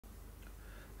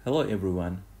Hello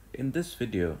everyone. In this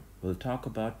video, we'll talk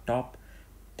about top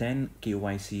 10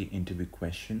 KYC interview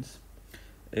questions.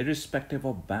 Irrespective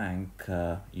of bank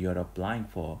you're applying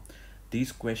for,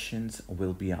 these questions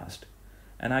will be asked.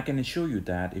 And I can assure you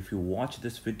that if you watch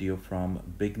this video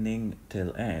from beginning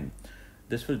till end,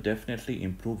 this will definitely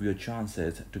improve your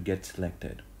chances to get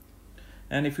selected.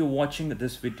 And if you're watching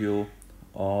this video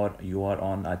or you are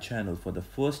on our channel for the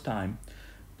first time,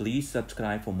 please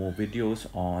subscribe for more videos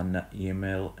on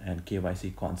AML and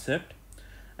KYC concept.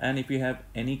 And if you have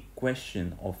any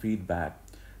question or feedback,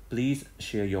 please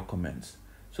share your comments.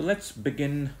 So let's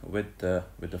begin with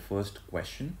the first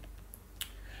question.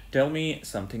 Tell me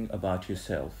something about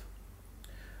yourself.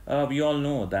 We all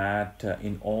know that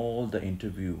in all the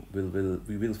interview,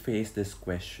 we will face this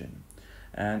question,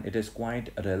 and it is quite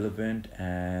relevant,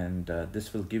 and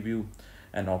this will give you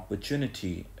an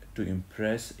opportunity to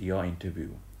impress your interview.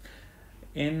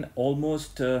 In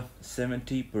almost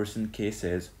 70%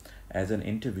 cases, as an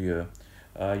interviewer,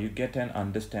 you get an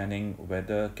understanding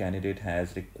whether candidate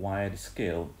has required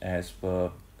skill as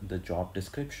per the job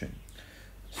description.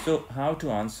 So how to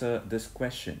answer this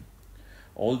question?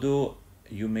 Although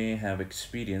you may have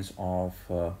experience of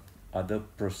other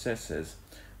processes,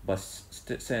 but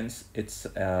since it's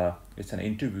an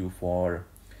interview for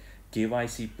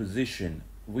KYC position,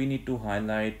 we need to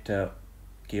highlight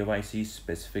KYC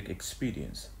specific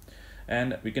experience.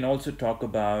 And we can also talk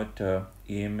about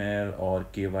AML or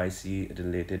KYC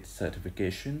related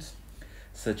certifications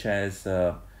such as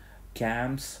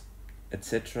CAMS,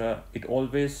 etc. It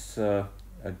always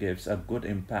gives a good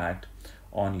impact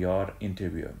on your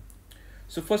interviewer.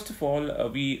 So first of all,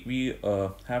 we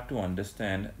have to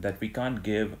understand that we can't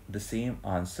give the same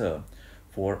answer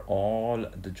for all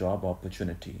the job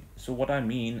opportunity. So what I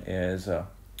mean is,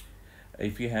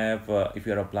 if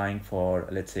you're applying for,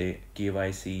 let's say,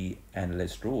 KYC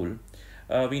analyst role,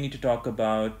 we need to talk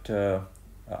about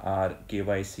our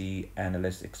KYC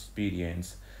analyst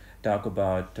experience, talk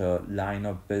about line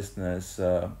of business,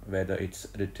 whether it's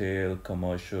retail,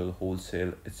 commercial,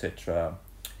 wholesale, etc.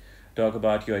 Talk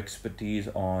about your expertise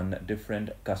on different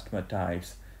customer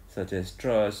types such as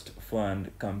trust,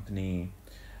 fund, company,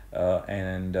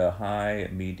 and high,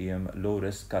 medium, low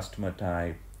risk customer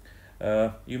type.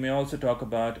 You may also talk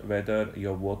about whether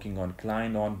you're working on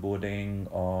client onboarding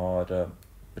or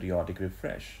periodic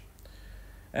refresh.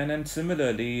 And then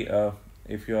similarly,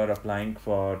 if you are applying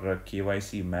for a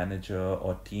KYC manager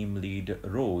or team lead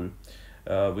role,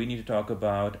 we need to talk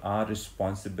about our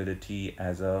responsibility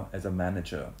as a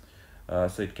manager.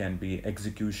 So it can be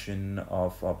execution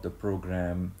of the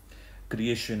program,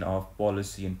 creation of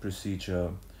policy and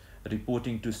procedure,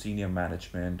 reporting to senior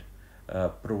management,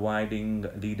 providing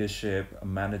leadership,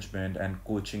 management, and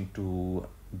coaching to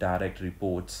direct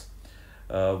reports,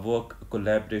 work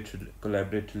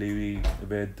collaboratively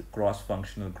with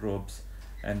cross-functional groups,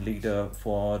 and leader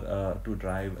for to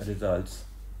drive results.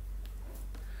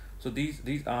 So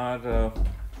these are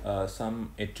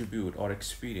some attribute or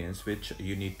experience which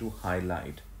you need to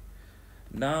highlight.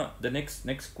 Now the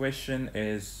next question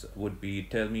would be,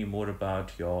 tell me more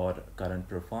about your current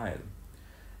profile.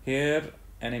 Here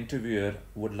an interviewer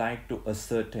would like to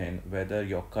ascertain whether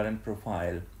your current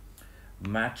profile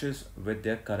matches with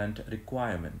their current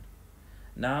requirement.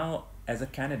 Now, as a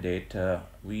candidate,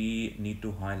 we need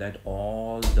to highlight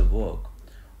all the work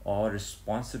or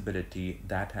responsibility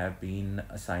that have been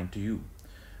assigned to you.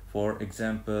 For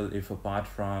example, if apart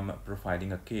from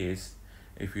profiling a case,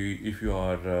 if you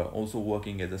are also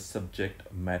working as a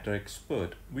subject matter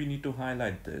expert, we need to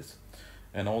highlight this.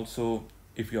 And also,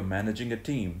 if you're managing a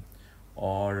team,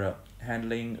 or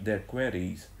handling their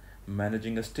queries,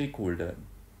 managing a stakeholder,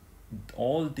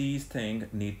 all these things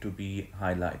need to be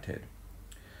highlighted.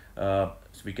 So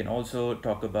we can also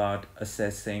talk about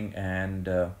assessing and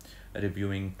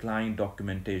reviewing client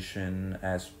documentation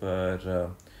as per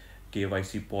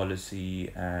KYC policy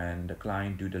and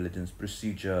client due diligence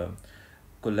procedure,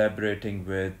 collaborating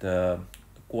with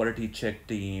quality check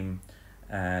team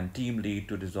and team lead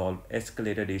to resolve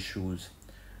escalated issues,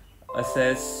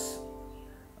 assess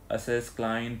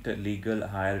client legal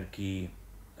hierarchy,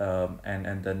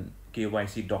 and then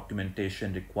KYC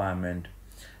documentation requirement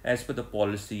as per the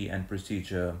policy and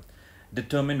procedure,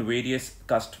 determine various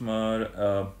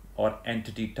customer or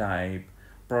entity type,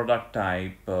 product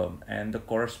type, and the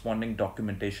corresponding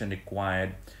documentation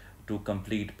required to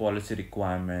complete policy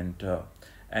requirement,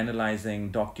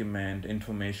 analyzing document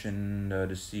information,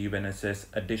 receive and assess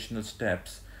additional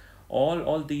steps.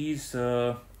 All these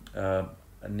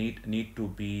need to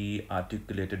be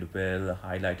articulated well,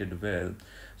 highlighted well,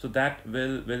 so that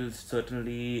will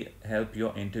certainly help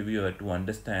your interviewer to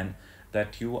understand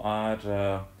that you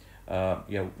are,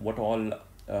 yeah, what all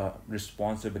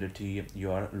responsibility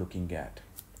you are looking at.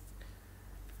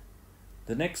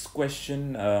 The next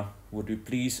question, would you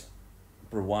please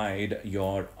provide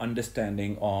your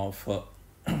understanding of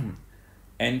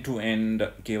end-to-end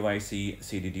KYC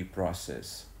CDD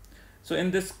process? So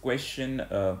in this question,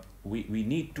 we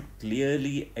need to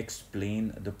clearly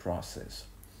explain the process.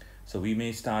 So we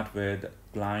may start with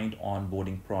client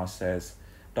onboarding process,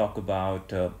 talk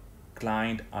about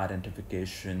client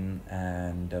identification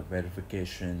and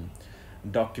verification,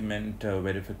 document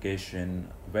verification,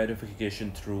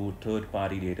 verification through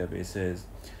third-party databases,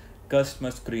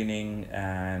 customer screening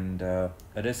and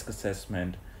risk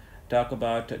assessment, talk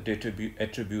about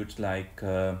attributes like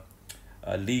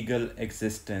legal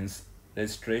existence,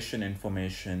 registration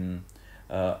information,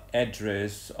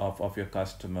 address of your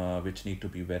customer, which need to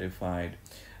be verified,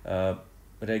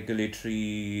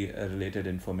 regulatory related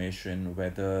information,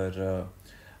 whether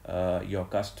your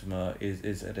customer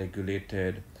is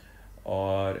regulated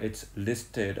or it's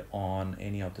listed on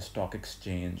any of the stock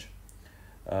exchange,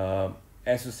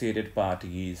 associated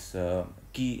parties,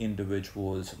 key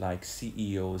individuals like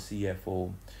CEO,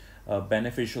 CFO,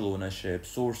 beneficial ownership,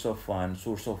 source of fund,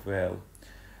 source of wealth.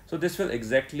 So this will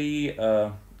exactly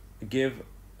give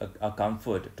a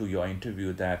comfort to your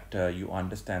interview that you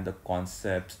understand the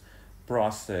concepts,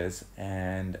 process,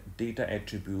 and data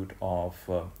attribute of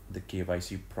the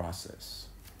KYC process.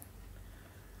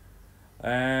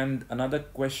 And another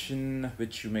question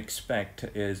which you may expect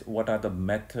is, what are the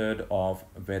method of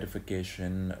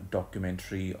verification,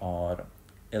 documentary or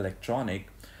electronic,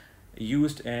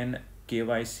 used in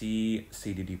KYC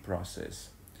CDD process?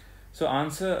 So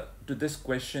answer to this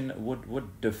question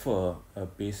would differ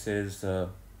basis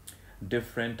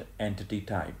different entity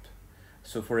type.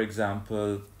 So for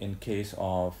example, in case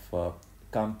of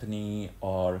company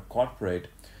or corporate,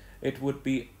 it would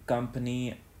be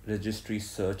company registry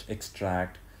search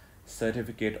extract,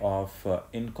 certificate of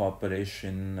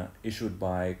incorporation issued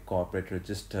by corporate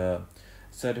register,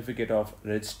 certificate of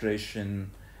registration,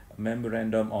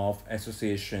 memorandum of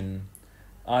association,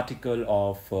 article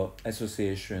of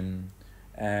association.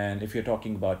 And if you're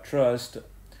talking about trust,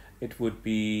 it would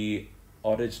be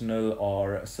original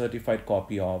or certified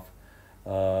copy of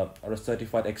or a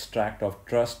certified extract of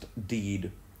trust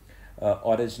deed,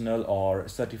 original or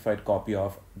certified copy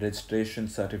of registration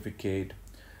certificate,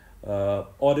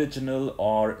 original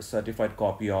or certified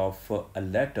copy of a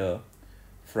letter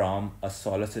from a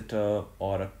solicitor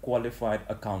or a qualified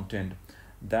accountant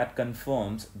that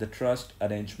confirms the trust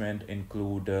arrangement,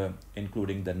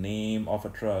 including the name of a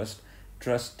trust,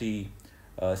 trustee,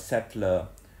 settler,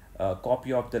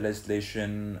 copy of the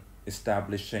legislation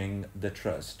establishing the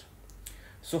trust.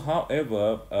 So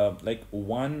however, like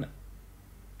one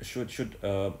should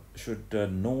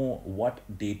know what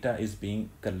data is being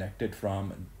collected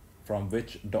from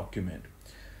which document.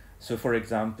 So for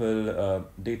example,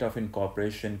 date of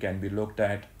incorporation can be looked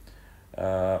at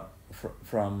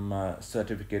from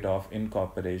certificate of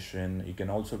incorporation. You can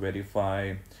also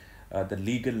verify the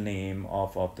legal name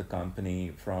of the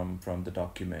company from the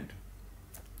document.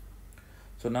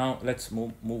 So now let's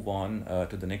move on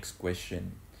to the next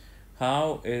question.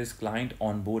 How is client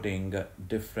onboarding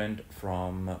different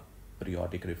from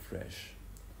periodic refresh?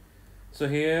 So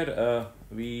here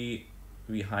we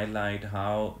highlight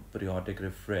how periodic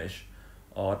refresh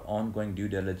or ongoing due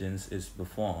diligence is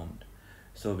performed.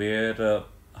 So where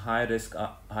high risk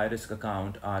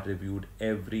account are reviewed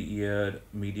every year,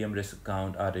 medium risk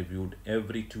account are reviewed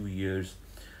every 2 years,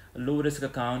 low risk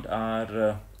account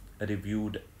are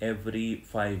reviewed every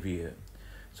 5 years.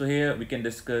 So here we can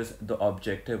discuss the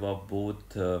objective of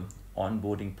both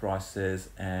onboarding process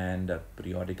and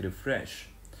periodic refresh.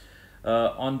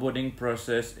 Onboarding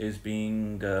process is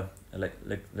being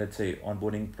let's say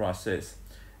onboarding process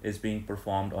is being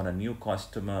performed on a new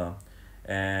customer,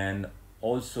 and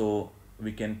also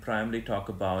we can primarily talk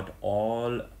about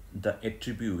all the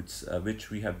attributes which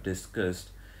we have discussed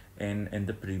in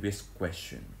the previous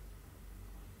question.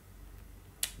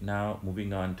 Now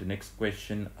moving on to next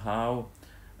question, how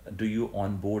do you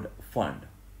onboard fund?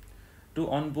 To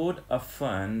onboard a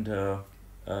fund,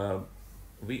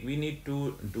 we need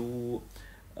to do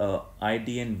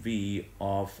IDNV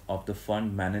of the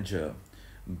fund manager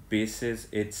basis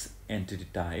its entity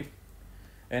type,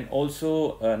 and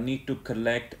also need to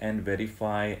collect and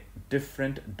verify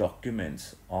different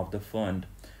documents of the fund,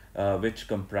 which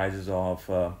comprises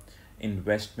of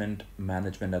investment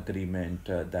management agreement,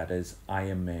 that is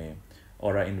IMA,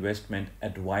 or an investment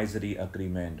advisory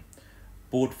agreement,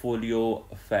 portfolio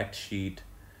fact sheet,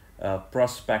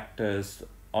 prospectus,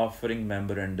 offering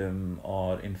memorandum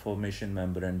or information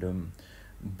memorandum,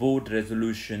 board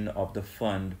resolution of the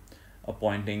fund,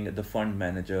 appointing the fund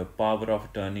manager, power of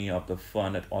attorney of the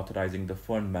fund and authorizing the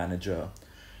fund manager,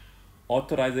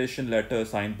 authorization letter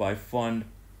signed by fund,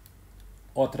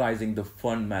 authorizing the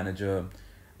fund manager,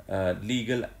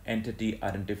 legal entity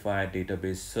identifier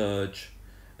database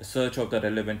search of the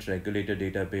relevant regulator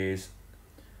database,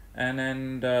 and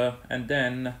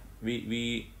then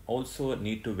we also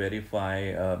need to verify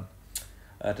a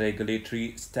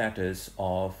regulatory status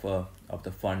of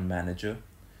the fund manager,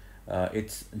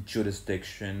 its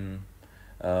jurisdiction,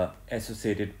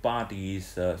 associated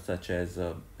parties such as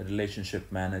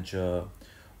relationship manager,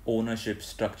 ownership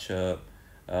structure,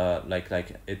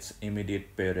 like its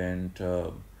immediate parent,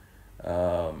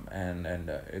 and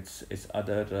its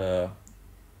other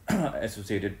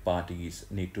associated parties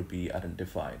need to be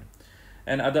identified,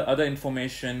 and other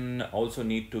information also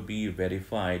need to be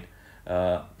verified.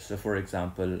 So for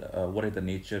example, what is the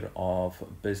nature of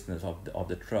business of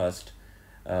the trust,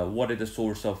 what is the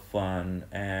source of fund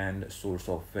and source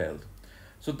of wealth.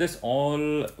 So this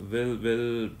all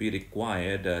will be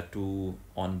required to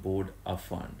onboard a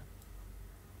fund,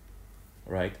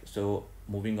 right? So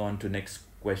moving on to next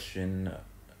question,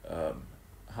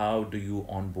 how do you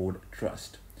onboard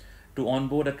trust? To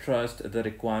onboard a trust, the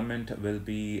requirement will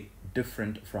be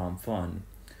different from fund.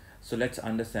 So let's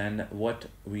understand what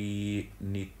we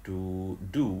need to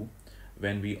do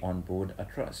when we onboard a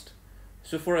trust.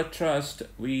 So for a trust,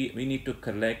 we need to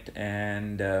collect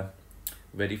and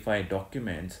verify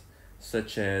documents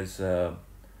such as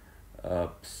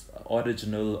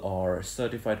original or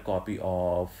certified copy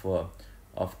of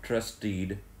trust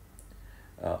deed,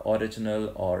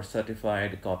 original or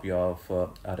certified copy of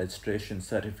a registration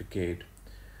certificate,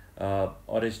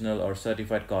 original or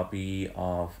certified copy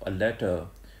of a letter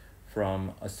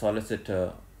from a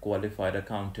solicitor, qualified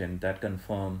accountant that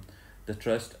confirm the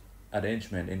trust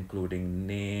arrangement, including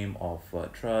name of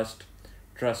trust,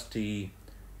 trustee,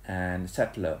 and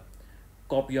settler,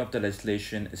 copy of the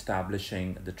legislation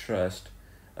establishing the trust,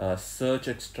 search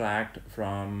extract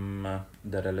from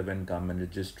the relevant government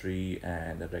registry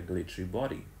and the regulatory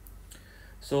body.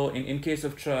 So in case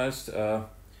of trust,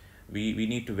 we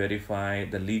need to verify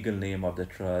the legal name of the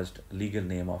trust, legal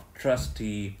name of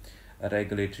trustee, a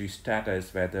regulatory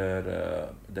status,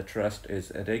 whether the trust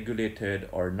is regulated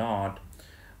or not,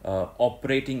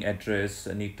 operating address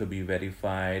need to be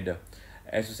verified,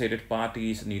 associated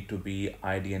parties need to be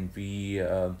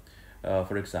IDNV,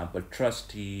 for example,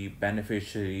 trustee,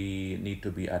 beneficiary need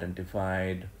to be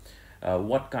identified,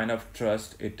 what kind of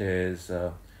trust it is,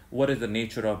 what is the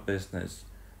nature of business.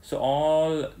 So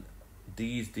all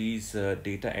these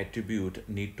data attribute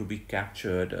need to be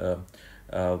captured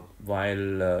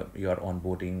while you're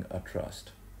onboarding a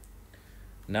trust.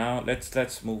 Now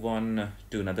let's move on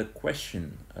to another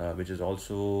question, which is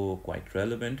also quite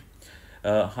relevant.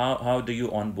 How do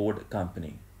you onboard a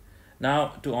company? Now,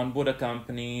 to onboard a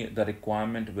company, the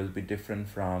requirement will be different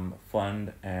from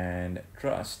fund and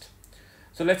trust.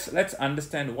 So let's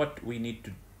understand what we need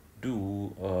to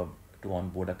do to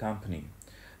onboard a company.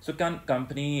 So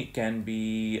company can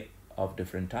be of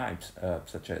different types,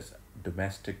 such as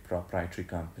domestic proprietary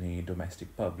company,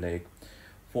 domestic public,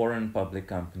 foreign public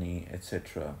company,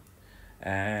 etc.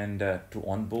 And to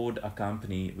onboard a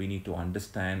company, we need to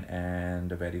understand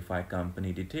and verify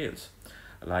company details,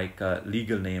 like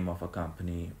legal name of a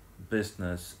company,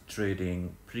 business,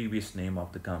 trading, previous name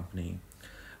of the company,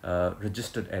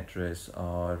 registered address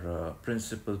or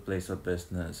principal place of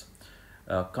business,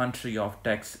 country of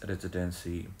tax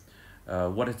residency,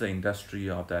 what is the industry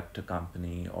of that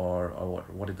company, or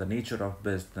what is the nature of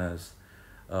business,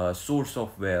 source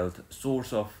of wealth,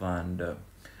 source of fund,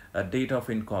 date of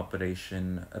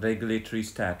incorporation, regulatory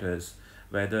status,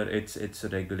 whether it's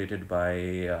regulated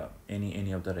by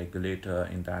any of the regulator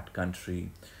in that country,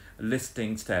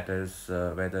 listing status,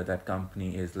 whether that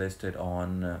company is listed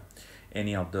on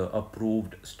any of the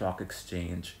approved stock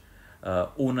exchange,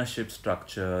 ownership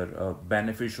structure,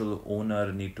 beneficial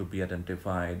owner need to be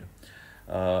identified,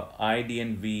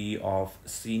 IDNV of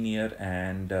senior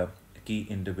and key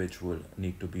individual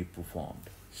need to be performed.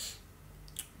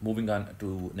 Moving on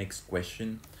to next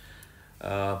question.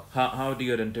 How do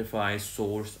you identify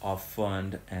source of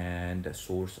fund and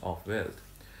source of wealth?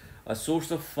 A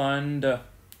source of fund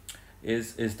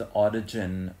is the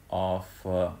origin of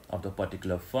the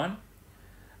particular fund,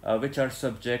 which are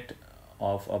subject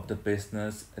of the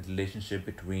business relationship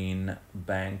between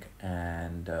bank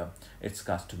and its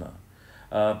customer.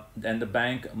 And the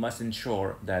bank must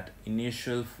ensure that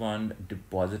initial fund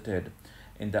deposited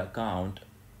in the account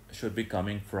should be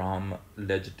coming from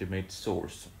legitimate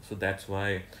source. So that's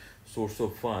why source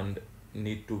of fund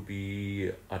need to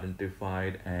be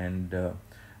identified and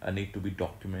need to be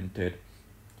documented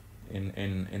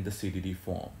in the CDD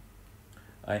form.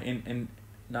 In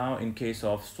now in case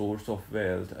of source of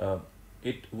wealth,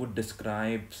 it would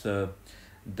describes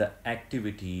the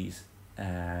activities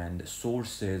and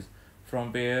sources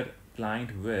from where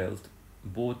client wealth,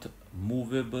 both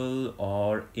movable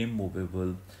or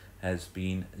immovable, has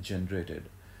been generated.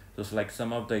 So it's like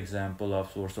some of the example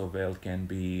of source of wealth can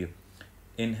be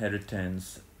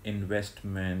inheritance,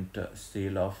 investment,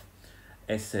 sale of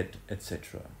asset,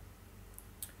 etc.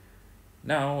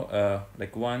 Now,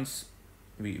 like once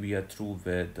we are through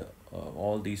with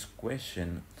all these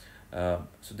questions,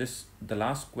 so this the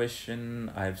last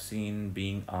question I've seen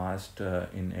being asked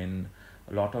in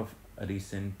a lot of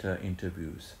recent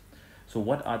interviews. So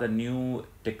what are the new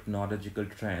technological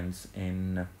trends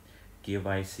in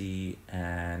KYC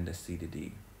and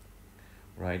CDD,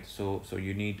 right? So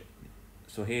you need,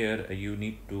 so here you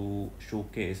need to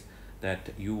showcase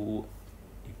that you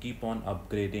keep on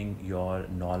upgrading your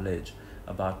knowledge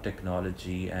about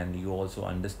technology, and you also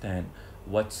understand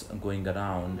what's going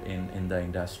around in the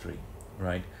industry,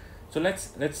 right? So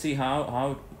let's see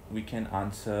how we can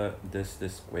answer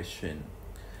this question.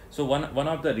 So one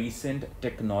of the recent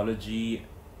technology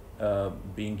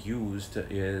being used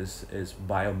is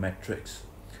biometrics,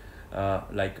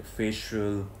 like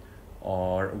facial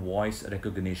or voice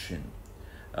recognition,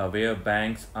 where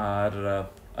banks are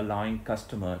allowing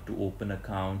customer to open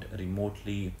account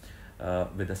remotely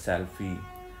with a selfie.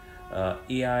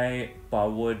 AI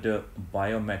powered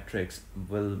biometrics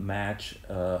will match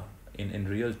in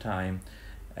real time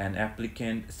an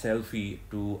applicant selfie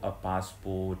to a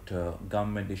passport,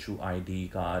 government issue ID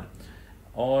card,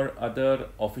 or other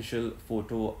official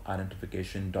photo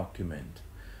identification document.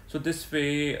 So this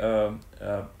way,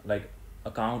 like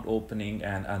account opening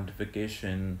and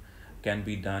identification can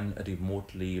be done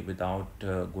remotely without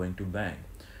going to bank.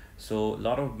 So a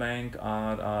lot of bank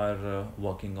are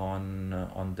working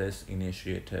on this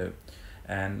initiative,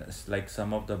 and like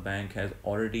some of the bank has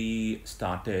already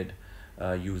started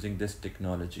using this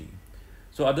technology.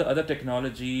 So other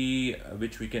technology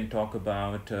which we can talk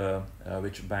about,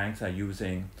 which banks are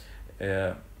using,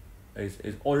 uh,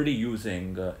 is already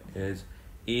using, is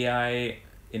AI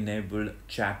enabled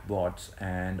chatbots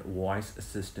and voice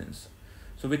assistants.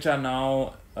 So which are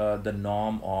now the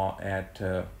norm or at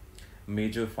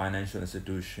major financial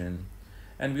institution.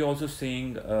 And we're also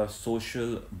seeing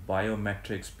social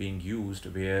biometrics being used,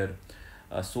 where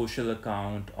a social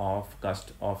account of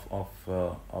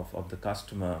the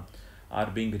customer are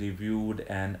being reviewed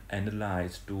and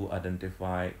analyzed to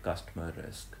identify customer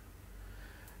risk.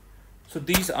 So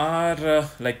these are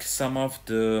like some of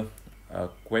the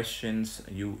questions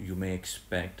you may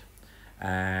expect,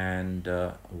 and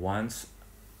once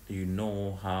you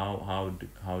know how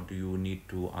do you need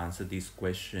to answer these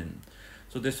questions,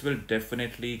 so this will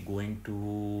definitely going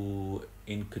to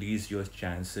increase your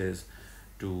chances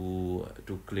to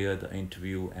clear the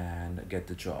interview and get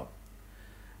the job.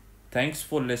 Thanks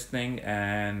for listening,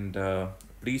 and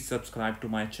please subscribe to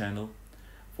my channel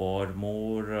for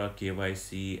more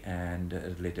KYC and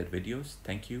related videos.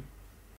 Thank you.